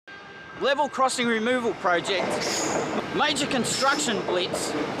level crossing removal project, major construction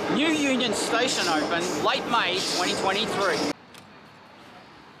blitz, new Union Station open, late May 2023.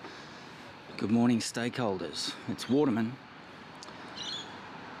 Good morning, stakeholders. It's Waterman.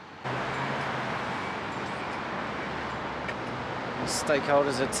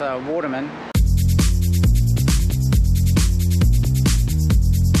 Stakeholders, it's Waterman.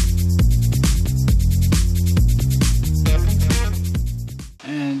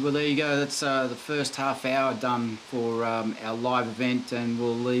 And well, there you go. That's the first half hour done for our live event, and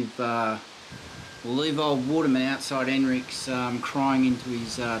we'll leave old Waterman outside Enrich's crying into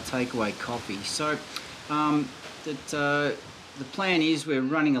his takeaway coffee. So the plan is we're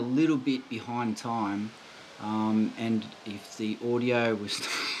running a little bit behind time, and if the audio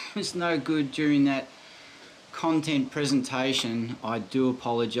was no good during that content presentation, I do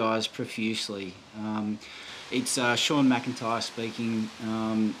apologise profusely. It's Sean McIntyre speaking,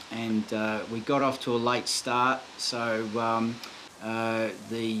 and we got off to a late start, so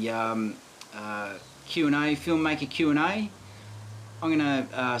the Q&A, filmmaker Q&A, I'm going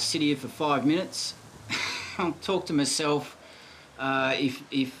to sit here for 5 minutes. I'll talk to myself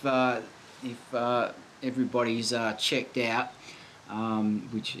if everybody's checked out,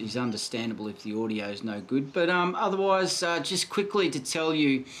 which is understandable if the audio is no good, but otherwise just quickly to tell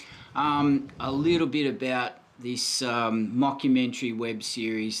you a little bit about this mockumentary web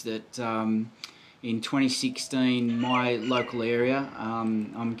series that in 2016 my local area,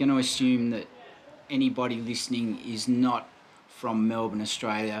 I'm going to assume that anybody listening is not from Melbourne,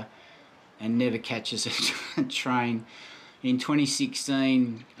 Australia, and never catches a train. In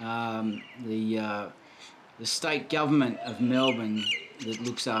 2016 the state government of Melbourne that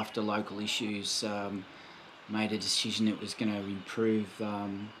looks after local issues made a decision it was going to improve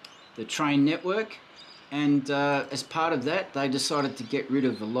the train network, and as part of that they decided to get rid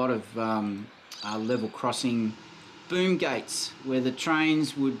of a lot of level crossing boom gates where the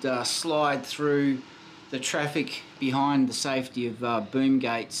trains would slide through the traffic behind the safety of boom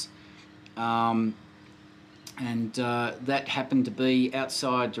gates, and that happened to be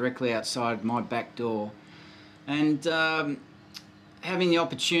directly outside my back door, and having the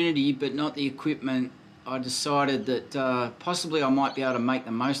opportunity but not the equipment, I decided that possibly I might be able to make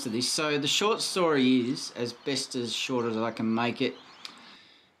the most of this. So the short story is, as best as short as I can make it,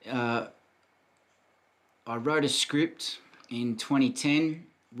 I wrote a script in 2010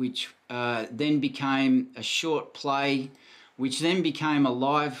 which then became a short play, which then became a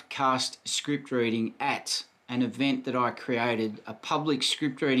live cast script reading at an event that I created, a public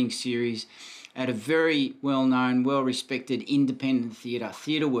script reading series at a very well-known, well-respected independent theatre,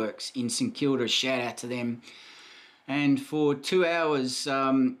 Theatreworks in St Kilda. Shout out to them. And for 2 hours,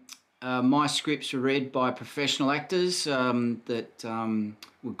 my scripts were read by professional actors that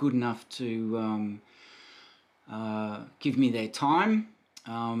were good enough to give me their time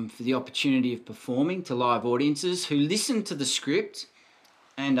for the opportunity of performing to live audiences who listened to the script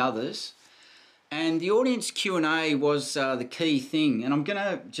and others. And the audience Q&A was the key thing, and I'm going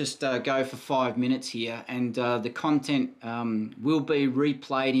to just go for 5 minutes here, and the content will be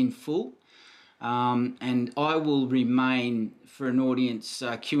replayed in full, and I will remain for an audience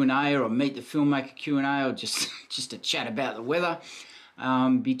Q&A or a Meet the Filmmaker Q&A, or just a chat about the weather.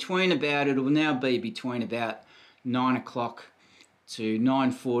 It will now be between about 9 o'clock to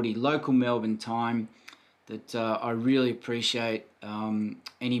 9:40 local Melbourne time, that I really appreciate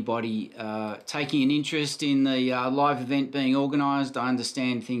anybody taking an interest in the live event being organised. I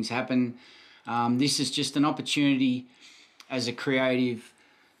understand things happen. This is just an opportunity as a creative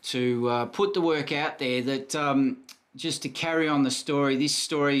to put the work out there, that just to carry on the story. This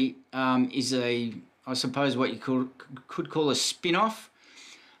story is I suppose what you could call a spin-off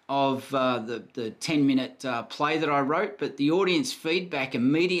of the 10-minute play that I wrote, but the audience feedback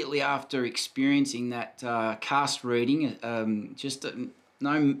immediately after experiencing that cast reading, just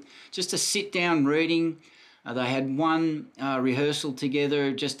a sit-down reading. They had one rehearsal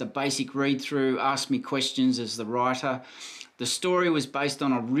together, just a basic read-through, asked me questions as the writer. The story was based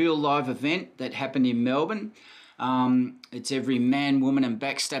on a real live event that happened in Melbourne. It's every man, woman and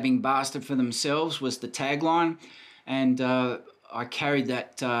backstabbing bastard for themselves was the tagline, and I carried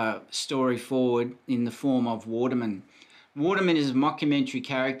that story forward in the form of Waterman. Waterman is a mockumentary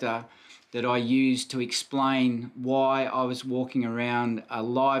character that I used to explain why I was walking around a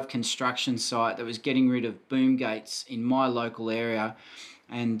live construction site that was getting rid of boom gates in my local area,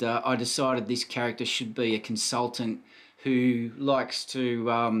 and I decided this character should be a consultant who likes to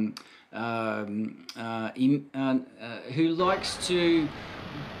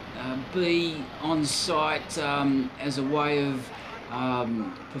be on site as a way of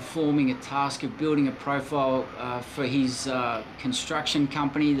performing a task of building a profile for his construction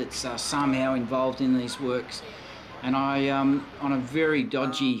company that's somehow involved in these works. And I, on a very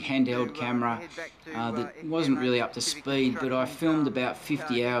dodgy handheld camera that wasn't really up to speed, but I filmed about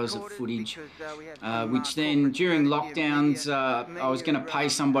 50 hours of footage, which then during lockdowns I was going to pay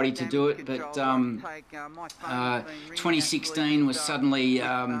somebody to do it, but 2016 was suddenly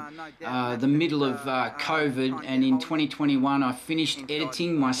the middle of COVID, and in 2021 I finished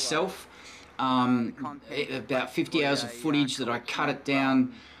editing myself about 50 hours of footage that I cut it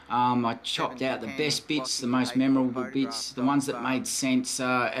down. I chopped out the best bits, the most memorable bits, the ones that made sense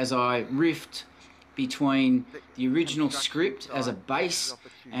as I riffed between the original script as a base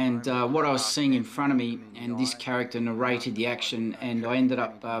and what I was seeing in front of me, and this character narrated the action, and I ended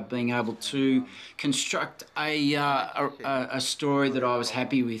up being able to construct a story that I was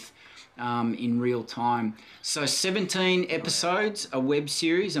happy with in real time. So 17 episodes, a web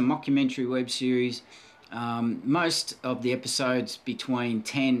series, a mockumentary web series. Most of the episodes between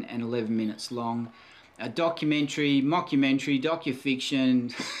 10 and 11 minutes long. A documentary, mockumentary,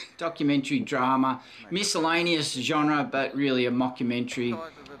 docufiction, documentary drama, miscellaneous genre, but really a mockumentary.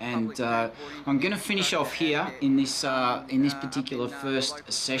 And I'm going to finish off here in this particular first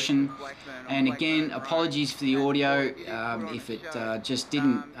session. And again, apologies for the audio if it just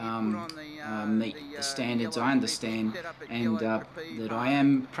didn't meet the standards. I understand, and that I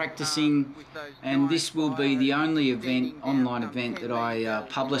am practicing, and this will be the only event, online event, that I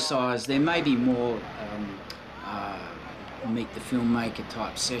publicise. There may be more Meet the Filmmaker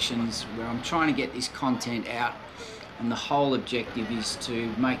type sessions where I'm trying to get this content out, and the whole objective is to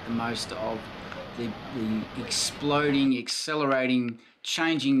make the most of the exploding, accelerating,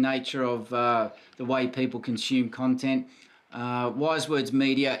 changing nature of the way people consume content. Wise Words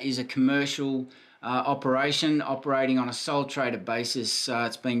Media is a commercial operation operating on a sole trader basis.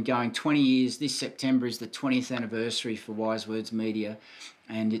 It's been going 20 years. This September is the 20th anniversary for Wise Words Media,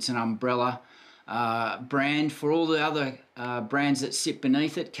 and it's an umbrella brand for all the other brands that sit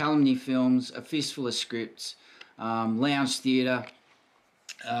beneath it: Calumny Films, A Fistful of Scipts, Lounge Theatre,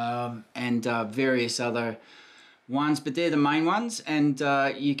 and various other ones, but they're the main ones. And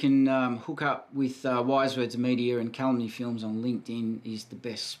you can hook up with Wise Words Media, and Calumny Films on LinkedIn is the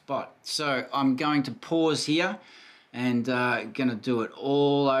best spot. So I'm going to pause here and going to do it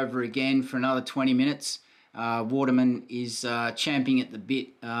all over again for another 20 minutes. Waterman is champing at the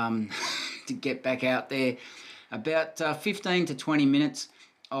bit to get back out there. About 15 to 20 minutes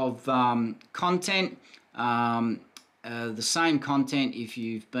of content. The same content if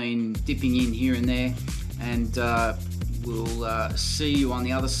you've been dipping in here and there, and we'll see you on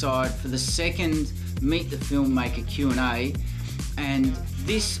the other side for the second Meet the Filmmaker Q&A. And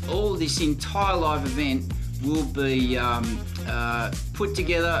all this entire live event will be put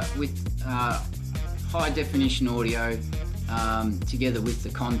together with high definition audio together with the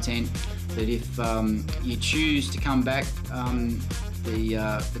content, that if you choose to come back,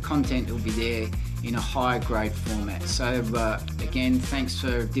 the content will be there in a higher grade format. So again, thanks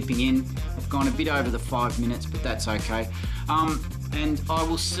for dipping in. I've gone a bit over the 5 minutes, but that's okay. And I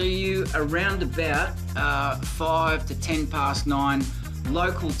will see you around about 5 to 10 past 9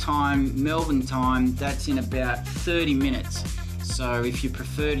 local time, Melbourne time. That's in about 30 minutes. So if you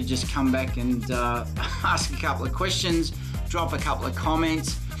prefer to just come back and ask a couple of questions, drop a couple of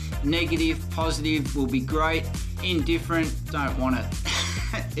comments, negative, positive will be great. Indifferent, don't want it.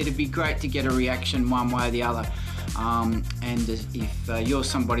 It'd be great to get a reaction one way or the other. And if you're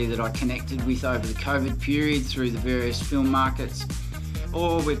somebody that I connected with over the COVID period through the various film markets,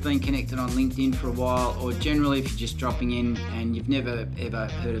 or we've been connected on LinkedIn for a while, or generally if you're just dropping in and you've never ever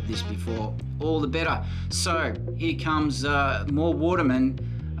heard of this before, all the better. So here comes more Waterman,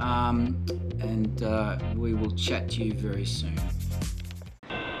 and we will chat to you very soon.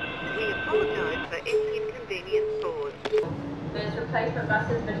 We apologise for any inconvenience caused. There's replacement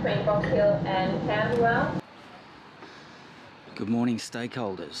buses between Box Hill and Camberwell. Good morning,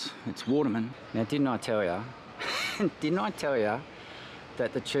 stakeholders. It's Waterman. Now, didn't I tell you? Didn't I tell you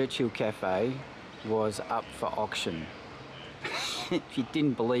that the Churchill Cafe was up for auction? If you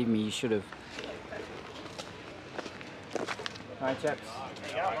didn't believe me, you should have. Hi, chaps.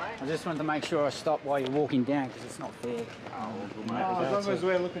 I just wanted to make sure I stop while you're walking down, because it's not fair. As long as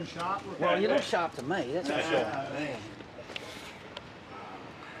we're looking sharp. Well, you look sharp to me, that's for sure.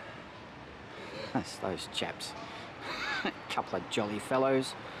 That's those chaps. A couple of jolly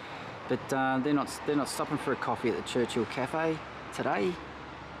fellows, but they're not stopping for a coffee at the Churchill Cafe today.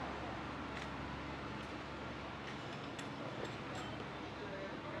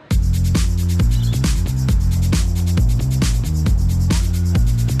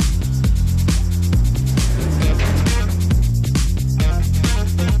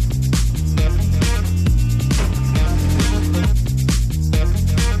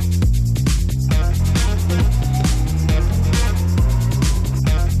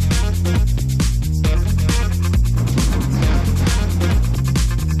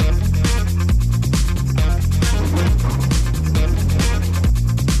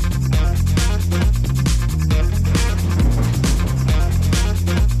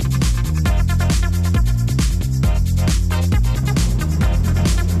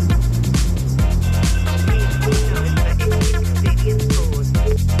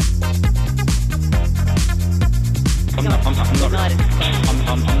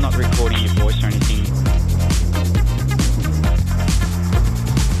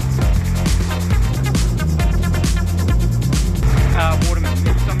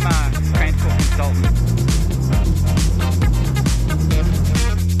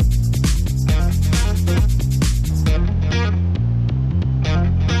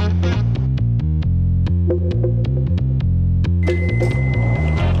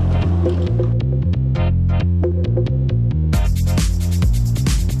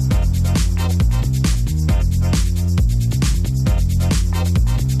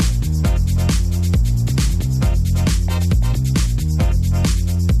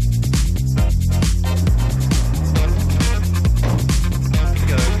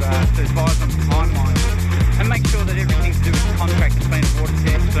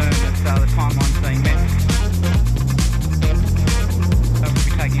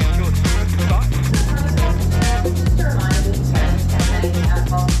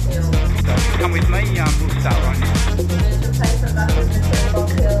 we'll start right now. There's replacement buses between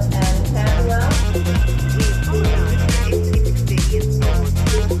Box Hill and Camberwell. We apologise for any inconvenience caused.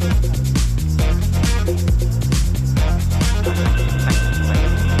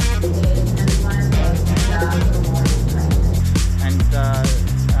 And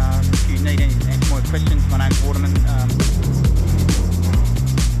if you need any more questions, my name's Waterman.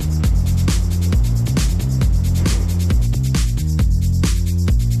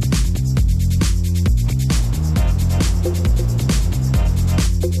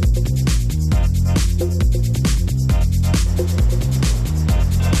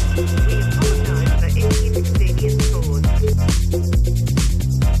 We apologise for any inconvenience caused.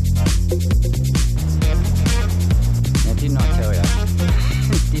 Now, didn't I tell you?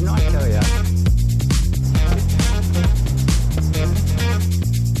 Didn't I tell you?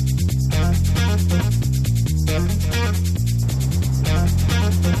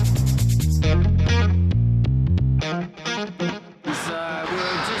 We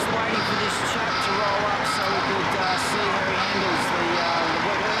were just waiting for this chap to roll up so we could see how he handles the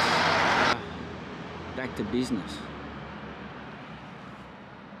wet earth. Back to business.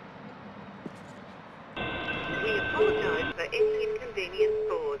 We apologise for any inconvenience